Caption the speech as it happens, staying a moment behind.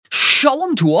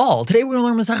Shalom to all. Today we're going to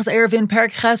learn Masachas Eruvin,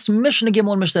 Perek Ches, Mishnah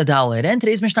Gimel, and Mishnah Dalet. And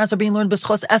today's Mishnahs are being learned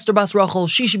b'schos Esther Bas Rachel.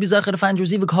 She should be zecher to find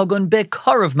Rezivik Hagun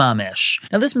Bekarav Mamish.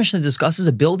 Now this Mishnah discusses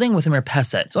a building with a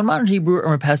merpeset. So in modern Hebrew,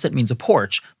 a merpeset means a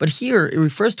porch, but here it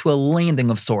refers to a landing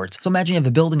of sorts. So imagine you have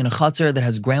a building in a chutzner that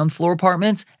has ground floor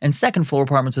apartments and second floor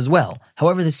apartments as well.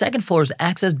 However, the second floor is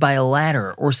accessed by a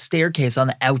ladder or staircase on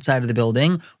the outside of the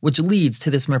building, which leads to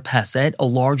this merpeset, a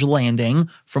large landing,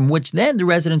 from which then the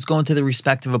residents go into the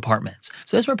respective apartments.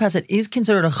 So this merpeset is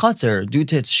considered a chutzner due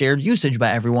to its shared usage by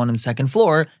everyone on the second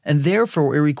floor, and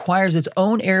therefore it requires its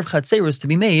own erev chatzeros to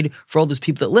be made for all those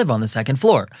people that live on the second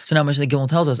floor. So now Mishnah Gimel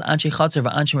tells us, Anshe chutzner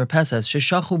v'anshe merpeses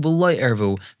sheshachu v'loy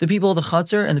ervu. The people of the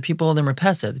chutzner and the people of the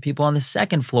merpeset, the people on the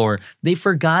second floor, they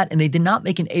forgot and they did not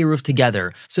make an eruv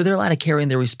together. So they're allowed to carry in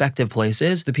their respective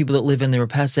places. The people that live in the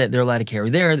merpeset, they're allowed to carry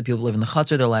there. The people that live in the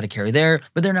chutzner, they're allowed to carry there,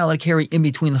 but they're not allowed to carry in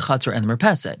between the chutzner and the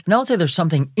merpeset. Now let's say there's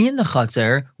something in the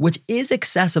chutzner which is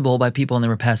accessible by people in the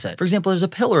merpeset. For example, there's a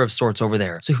pillar of sorts over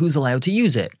there. So who's allowed to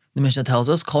use it? The Mishnah tells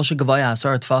us, Kol shegavaya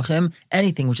asar tfachim,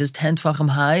 anything which is 10 tfachim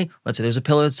high, let's say there's a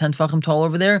pillar that's 10 tfachim tall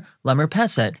over there, lamer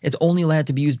peset. It's only allowed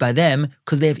to be used by them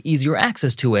because they have easier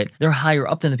access to it. They're higher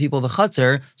up than the people of the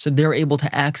chutzner, so they're able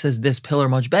to access this pillar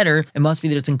much better. It must be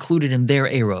that it's included in their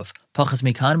eruv. Pachas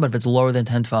mikan, but if it's lower than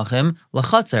 10 tfachim,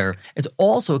 lachatzer. It's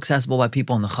also accessible by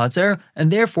people in the chutzner,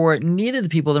 and therefore neither the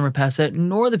people of the merpeset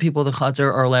nor the people of the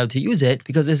chutzner are allowed to use it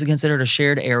because this is considered a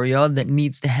shared area that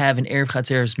needs to have an erev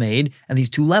chatzeros made, and these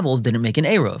two levels didn't make an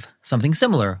eruv. Something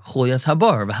similar, chulias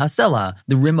habar v'hasela,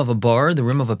 the rim of a bar, the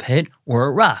rim of a pit, or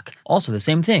a rock. Also the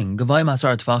same thing, gavai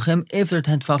masar tfachim, if they're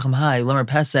 10 tfachim high,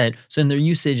 lemerpeset, so then their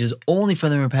usage is only for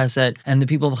the merpeset, and the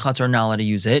people of the chutzner are not allowed to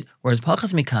use it. Whereas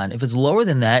pachas mikan, if it's lower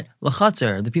than that,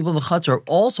 lachatzer, the people of the chutzner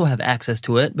also have access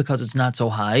to it because it's not so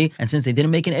high, and since they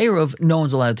didn't make an eruv, no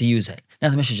one's allowed to use it. Now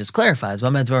the Mishnah just clarifies,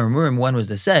 when was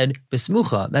this said?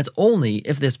 Besmucha, that's only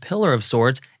if this pillar of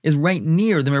sorts is right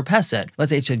near the merpeset.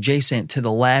 Let's say it's adjacent to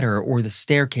the ladder or the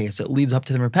staircase that leads up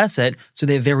to the merpeset, so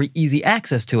they have very easy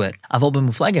access to it. Avol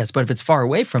b'mufleges, but if it's far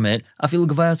away from it, afilu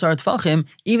gavaya asar tfachim,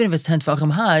 even if it's 10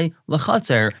 tfachim high,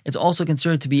 lachatzer, it's also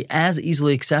considered to be as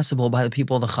easily accessible by the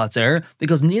people of the chutzner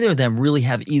because neither of them really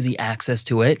have easy access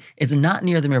to it. It's not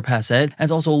near the merpeset, and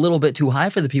it's also a little bit too high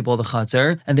for the people of the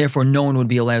chutzner, and therefore no one would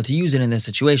be allowed to use it in this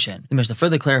situation. The Mishnah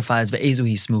further clarifies ve'ezu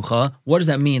hi smucha. What does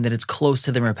that mean that it's close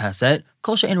to the merpeset?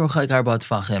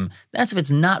 That's if it's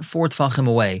not 4 tfachim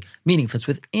away, meaning if it's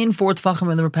within 4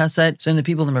 tfachim of the merpeset, so then the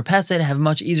people in the merpeset have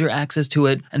much easier access to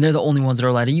it, and they're the only ones that are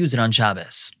allowed to use it on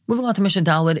Shabbos. Moving on to Mishnah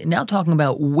Dalet, now talking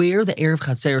about where the erev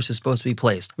chatzeros is supposed to be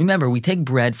placed. Remember, we take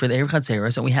bread for the erev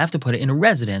chatzeros and we have to put it in a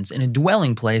residence, in a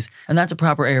dwelling place, and that's a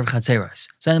proper erev chatzeros.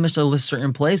 So then the Mishnah lists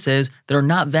certain places that are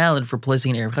not valid for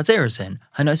placing an erev chatzeros in.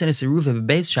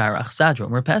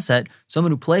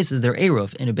 Someone who places their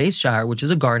eruv in a beis shar, which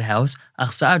is a guardhouse,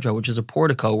 achsadra, which is a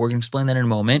portico, we're going to explain that in a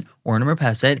moment, or in a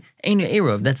merpeset, ain't an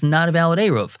eruv, that's not a valid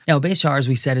eruv. Now, a beis shar, as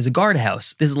we said, is a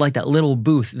guardhouse. This is like that little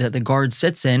booth that the guard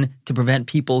sits in to prevent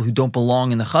people who don't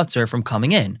belong in the chutzner from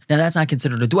coming in. Now, that's not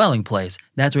considered a dwelling place.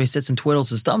 That's where he sits and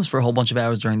twiddles his thumbs for a whole bunch of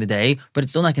hours during the day, but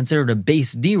it's still not considered a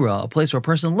beis dira, a place where a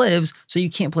person lives, so you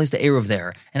can't place the eruv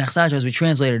there. And achsadra, as we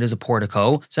translate it, is a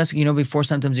portico. So that's, before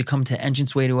sometimes you come to the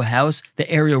entranceway to a house, the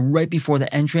area right before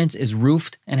the entrance is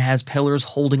roofed and has pillars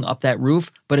holding up that roof,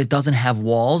 but it doesn't have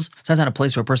walls. So that's not a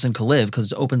place where a person could live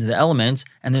because it's open to the elements,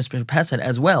 and there's merpeset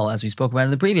as well, as we spoke about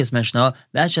in the previous Mishnah.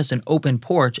 That's just an open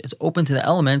porch. It's open to the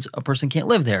elements. A person can't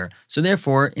live there. So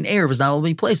therefore, an eruv is not able to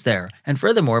be placed there. And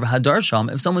furthermore,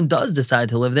 hadarsham, if someone does decide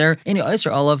to live there, any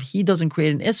iser olav, he doesn't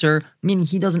create an iser, meaning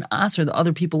he doesn't aser the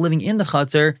other people living in the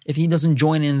chutzner if he doesn't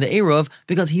join in the eruv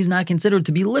because he's not considered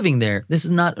to be living there. This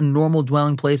is not a normal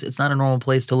dwelling place. It's not a normal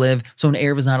place to live. So an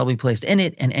eruv is not able to be placed in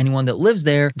it, and anyone that lives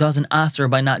there doesn't aser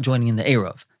by not joining in the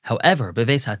eruv. However,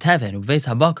 beves hateven, beves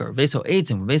habakar, beves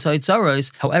ha'etzim, beves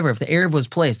ha'itzaros. However, if the eruv was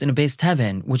placed in a beis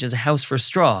teven, which is a house for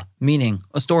straw, meaning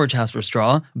a storage house for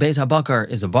straw, beis habakar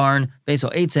is a barn, beis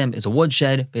ha'etzim is a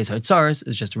woodshed, beis ha'itzaros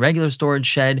is just a regular storage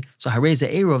shed. So harez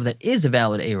eruv, that is a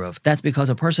valid eruv. That's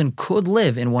because a person could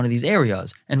live in one of these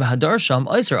areas. And v'hadarsham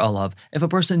oiser alav, if a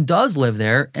person does live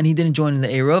there and he didn't join in the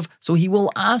eruv, so he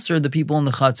will aser the people in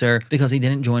the chutzner because he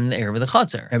didn't join in the eruv of the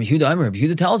chutzner. Rabbi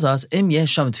Yehuda tells us, im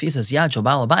yesh sham tfisas yad shel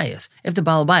ba'al habayis. If the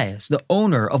Baal Bayis, the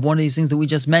owner of one of these things that we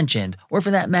just mentioned, or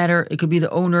for that matter, it could be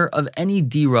the owner of any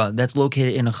dira that's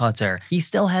located in a chutzner, he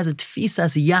still has a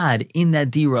tfisas yad in that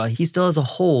dira. He still has a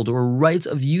hold or rights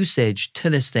of usage to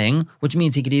this thing, which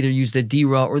means he could either use the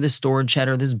dira or the storage shed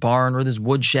or this barn or this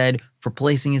woodshed for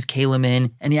placing his kalim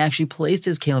in, and he actually placed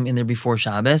his kalim in there before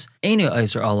Shabbos, Einu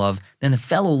Iser Olav, then the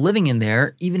fellow living in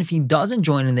there, even if he doesn't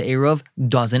join in the Eruv,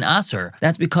 doesn't aser.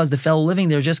 That's because the fellow living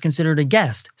there is just considered a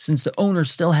guest. Since the owner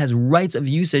still has rights of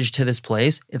usage to this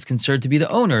place, it's considered to be the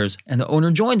owner's, and the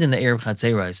owner joined in the Eruv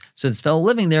Chatzeros. So this fellow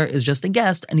living there is just a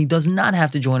guest, and he does not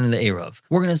have to join in the Eruv.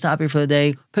 We're going to stop here for the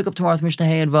day, pick up tomorrow with Mishnah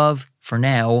Hey and Vav. For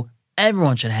now,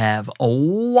 everyone should have a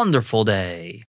wonderful day.